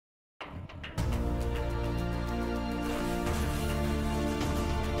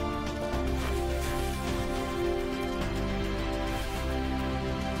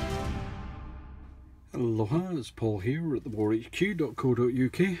Aloha, it's Paul here at the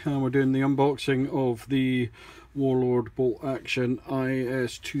warhq.co.uk and we're doing the unboxing of the Worlord bolt action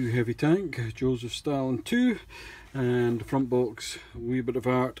IS2 heavy tank, Joseph Stalin 2, and the front box, a wee bit of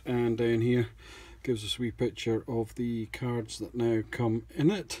art, and down here gives us a wee picture of the cards that now come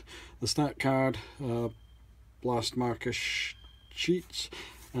in it. The stat card, blast marker sheets,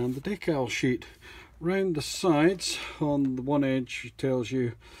 and the decal sheet. Round the sides, on the one edge tells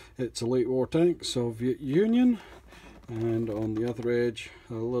you it's a late war tank, Soviet Union, and on the other edge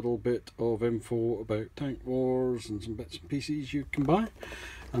a little bit of info about tank wars and some bits and pieces you can buy.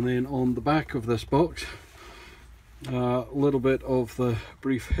 And then on the back of this box, a little bit of the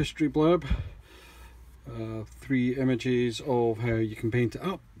brief history blurb, 3 images of how you can paint it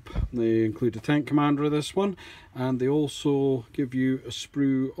up. They include a tank commander of this one, and they also give you a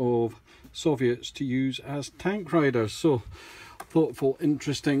sprue of Soviets to use as tank riders. So thoughtful,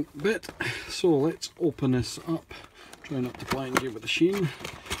 interesting bit. So let's open this up, try not to blind you with the sheen,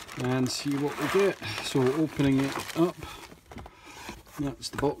 and see what we get. So opening it up, that's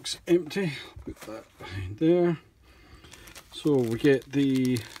the box empty, put that behind there. So we get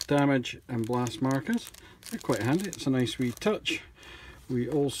the damage and blast markers. They're quite handy, it's a nice wee touch. We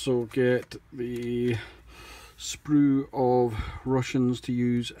also get the sprue of Russians to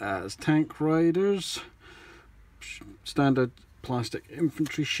use as tank riders, standard plastic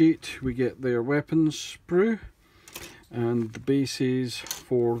infantry sheet. We get their weapons sprue and the bases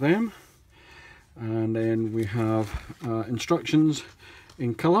for them, and then we have instructions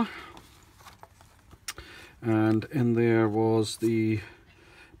in colour, and in there was the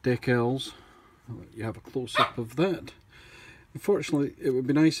decals. I'll let you have a close-up of that. Unfortunately, it would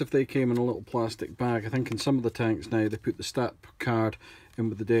be nice if they came in a little plastic bag. I think in some of the tanks now they put the stat card in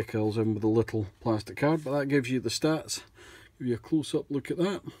with the decals in with a little plastic card, but that gives you the stats. Give you a close-up look at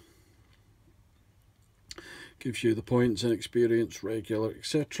that. Gives you the points and experience, regular,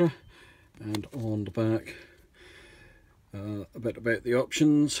 etc. And on the back, a bit about the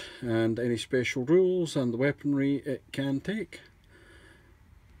options and any special rules and the weaponry it can take.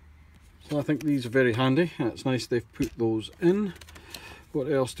 So I think these are very handy. It's nice they've put those in.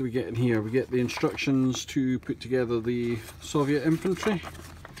 What else do we get in here? We get the instructions to put together the Soviet infantry.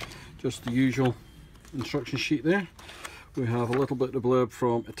 Just the usual instruction sheet there. We have a little bit of blurb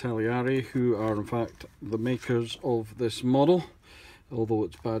from Italiari, who are in fact the makers of this model, although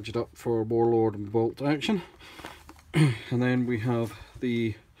it's badged up for Worlord and bolt action. And then we have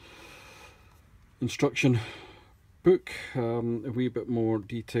the instruction book, a wee bit more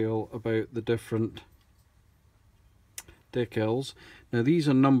detail about the different decals. Now these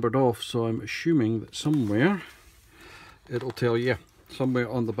are numbered off, so I'm assuming that somewhere it'll tell you, somewhere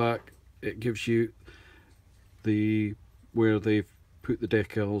on the back it gives you the where they've put the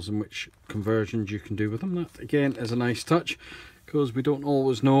decals and which conversions you can do with them. That again is a nice touch, because we don't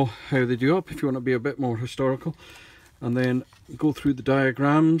always know how they do up if you want to be a bit more historical. And then go through the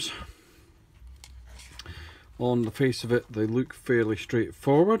diagrams. On the face of it, they look fairly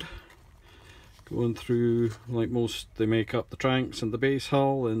straightforward. Going through, like most, they make up the tanks and the base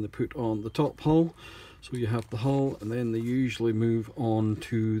hull, and they put on the top hull. So you have the hull, and then they usually move on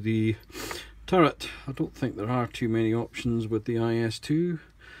to the turret. I don't think there are too many options with the IS2.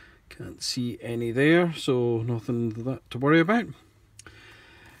 Can't see any there, so nothing that to worry about.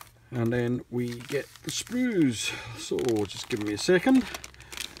 And then we get the sprues. So just give me a second.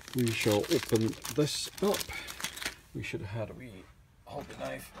 We shall open this up. We should have had a wee hobby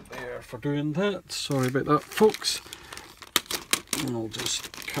knife there for doing that. Sorry about that, folks. And I'll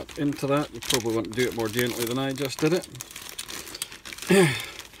just cut into that. You probably want to do it more gently than I just did it.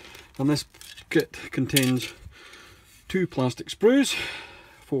 And this kit contains 2 plastic sprues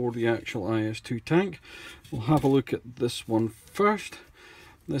for the actual IS2 tank. We'll have a look at this one first.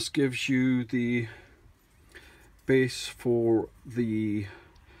 This gives you the base for the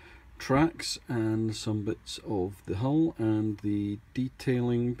tracks and some bits of the hull and the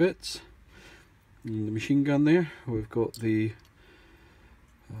detailing bits. And the machine gun there, we've got the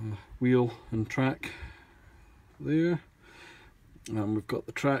wheel and track there, and we've got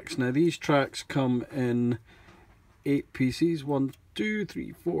the tracks. Now these tracks come in 8 pieces, 1, 2,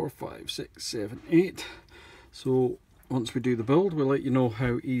 3, 4, 5, 6, 7, 8. So once we do the build, we'll let you know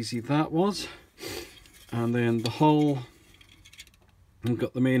how easy that was. And then the hull, we've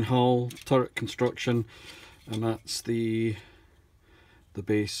got the main hull, turret construction, and that's the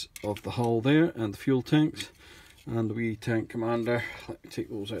base of the hull there, and the fuel tanks, and the wee tank commander. Let me take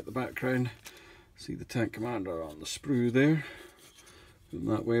those out the background. See the tank commander on the sprue there, and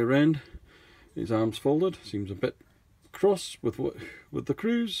that way around. His arms folded, seems a bit cross with the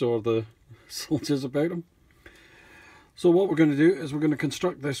crews or the soldiers about them. So what we're going to do is we're going to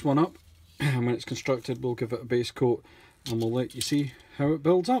construct this one up, and when it's constructed we'll give it a base coat and we'll let you see how it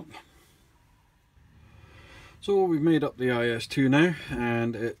builds up. So we've made up the IS2 now,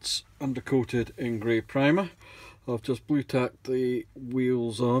 and it's undercoated in grey primer. I've just blue tacked the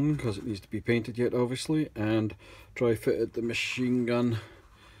wheels on because it needs to be painted yet obviously, and dry fitted the machine gun,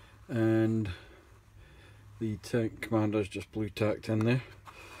 and the tank commander's just blue tacked in there.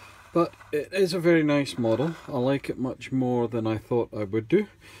 But it is a very nice model. I like it much more than I thought I would do.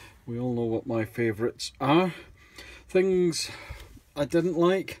 We all know what my favourites are. Things I didn't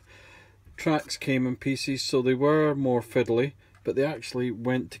like: tracks came in pieces, so they were more fiddly, but they actually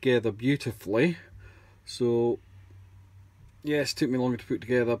went together beautifully. So yes, it took me longer to put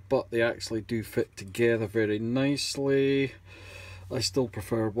together, but they actually do fit together very nicely. I still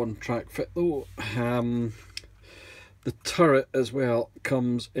prefer one track fit though. The turret as well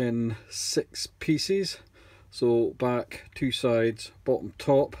comes in 6 pieces, so back, 2 sides, bottom,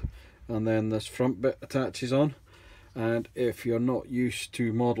 top, and then this front bit attaches on. And if you're not used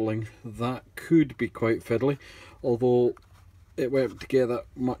to modelling, that could be quite fiddly, although it went together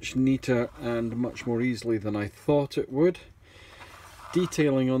much neater and much more easily than I thought it would.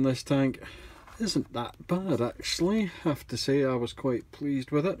 Detailing on this tank isn't that bad actually, I have to say. I was quite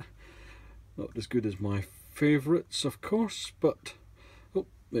pleased with it. Not as good as my favourites of course, but oh,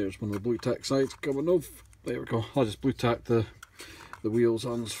 there's one of the blue tack sides coming off. There we go. I'll just blue tack the wheels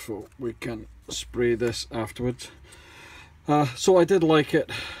on so we can spray this afterwards. So I did like it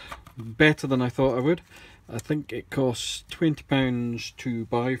better than I thought I would. I think it costs £20 to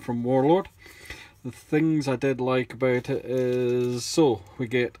buy from Worlord. The things I did like about it is, so we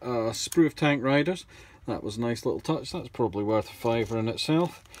get a sprue of tank riders. That was a nice little touch. That's probably worth a £5 in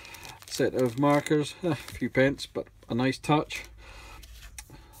itself. Set of markers, a few pence, but a nice touch.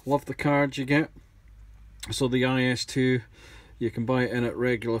 Love the cards you get. So the IS2, you can buy it in at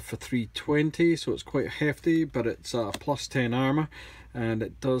regular for £3.20, so it's quite hefty, but it's a plus 10 armour, and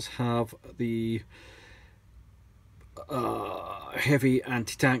it does have the heavy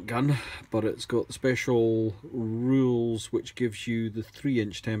anti-tank gun, but it's got the special rules which gives you the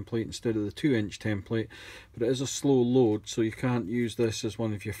 3-inch template instead of the 2-inch template, but it is a slow load, so you can't use this as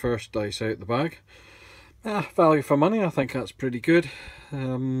one of your first dice out the bag. Value for money, I think that's pretty good.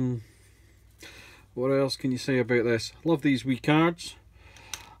 What else can you say about this? Love these wee cards.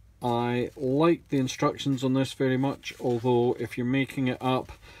 I like the instructions on this very much, although if you're making it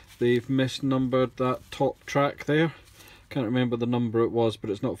up, they've misnumbered that top track there. Can't remember the number it was, but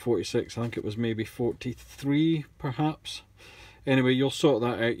it's not 46. I think it was maybe 43 perhaps. Anyway, you'll sort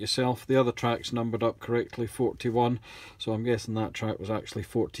that out yourself. The other track's numbered up correctly, 41, so I'm guessing that track was actually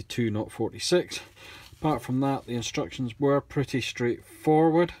 42, not 46. Apart from that, the instructions were pretty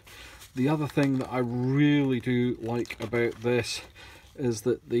straightforward. The other thing that I really do like about this is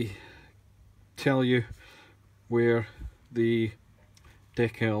that they tell you where the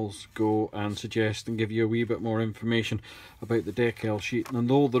decals go and suggest and give you a wee bit more information about the decal sheet. And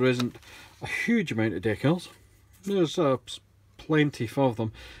though there isn't a huge amount of decals, there's plenty of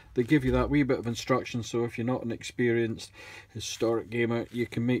them, they give you that wee bit of instruction, so if you're not an experienced historic gamer, you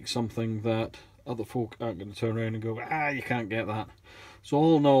can make something that other folk aren't going to turn around and go, you can't get that. So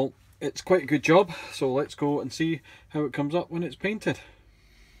all in all, it's quite a good job, so let's go and see how it comes up when it's painted.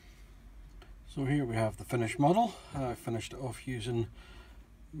 So here we have the finished model. I finished it off using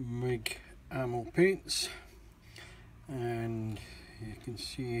MIG ammo paints, and you can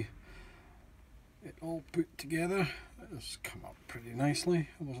see it all put together. It's come up pretty nicely.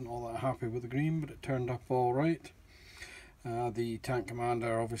 I wasn't all that happy with the green, but it turned up all right. The tank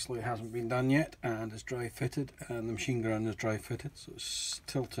commander obviously hasn't been done yet and is dry fitted, and the machine gun is dry fitted, so it's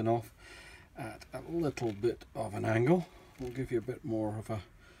tilting off at a little bit of an angle. We'll give you a bit more of a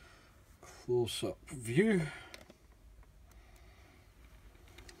close-up view.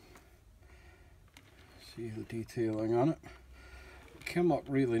 See the detailing on it. It came up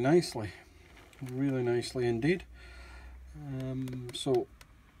really nicely indeed. So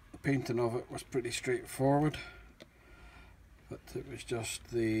the painting of it was pretty straightforward, but it was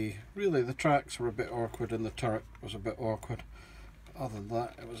just the tracks were a bit awkward and the turret was a bit awkward. But other than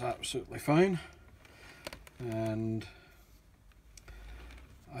that, it was absolutely fine. And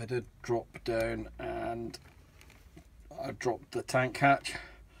I did drop down and I dropped the tank hatch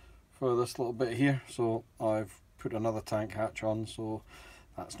for this little bit here, so I've put another tank hatch on, so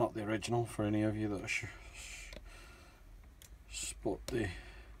that's not the original for any of you that spot the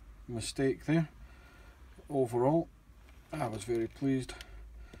mistake there. Overall, I was very pleased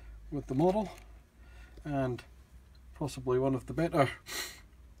with the model, and possibly one of the better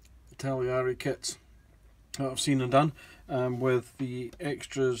Cagliari kits that I've seen and done, with the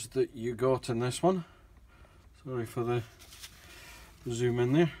extras that you got in this one. Sorry for the zoom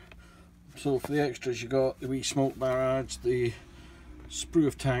in there. So for the extras you got the wee smoke barrage, the sprue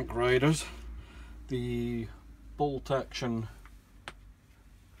of tank riders, the bolt action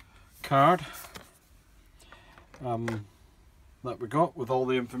card that we got with all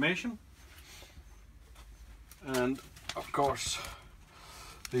the information, and of course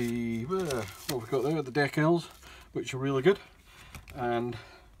the what we've got there, the decals, which are really good, and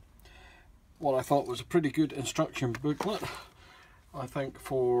what I thought was a pretty good instruction booklet. I think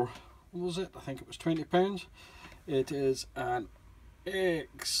for, what was it, I think it was £20. It is an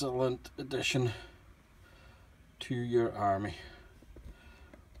excellent addition to your army.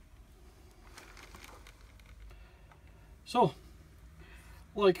 So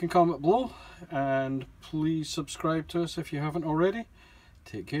like and comment below, and please subscribe to us if you haven't already.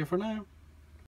 Take care for now.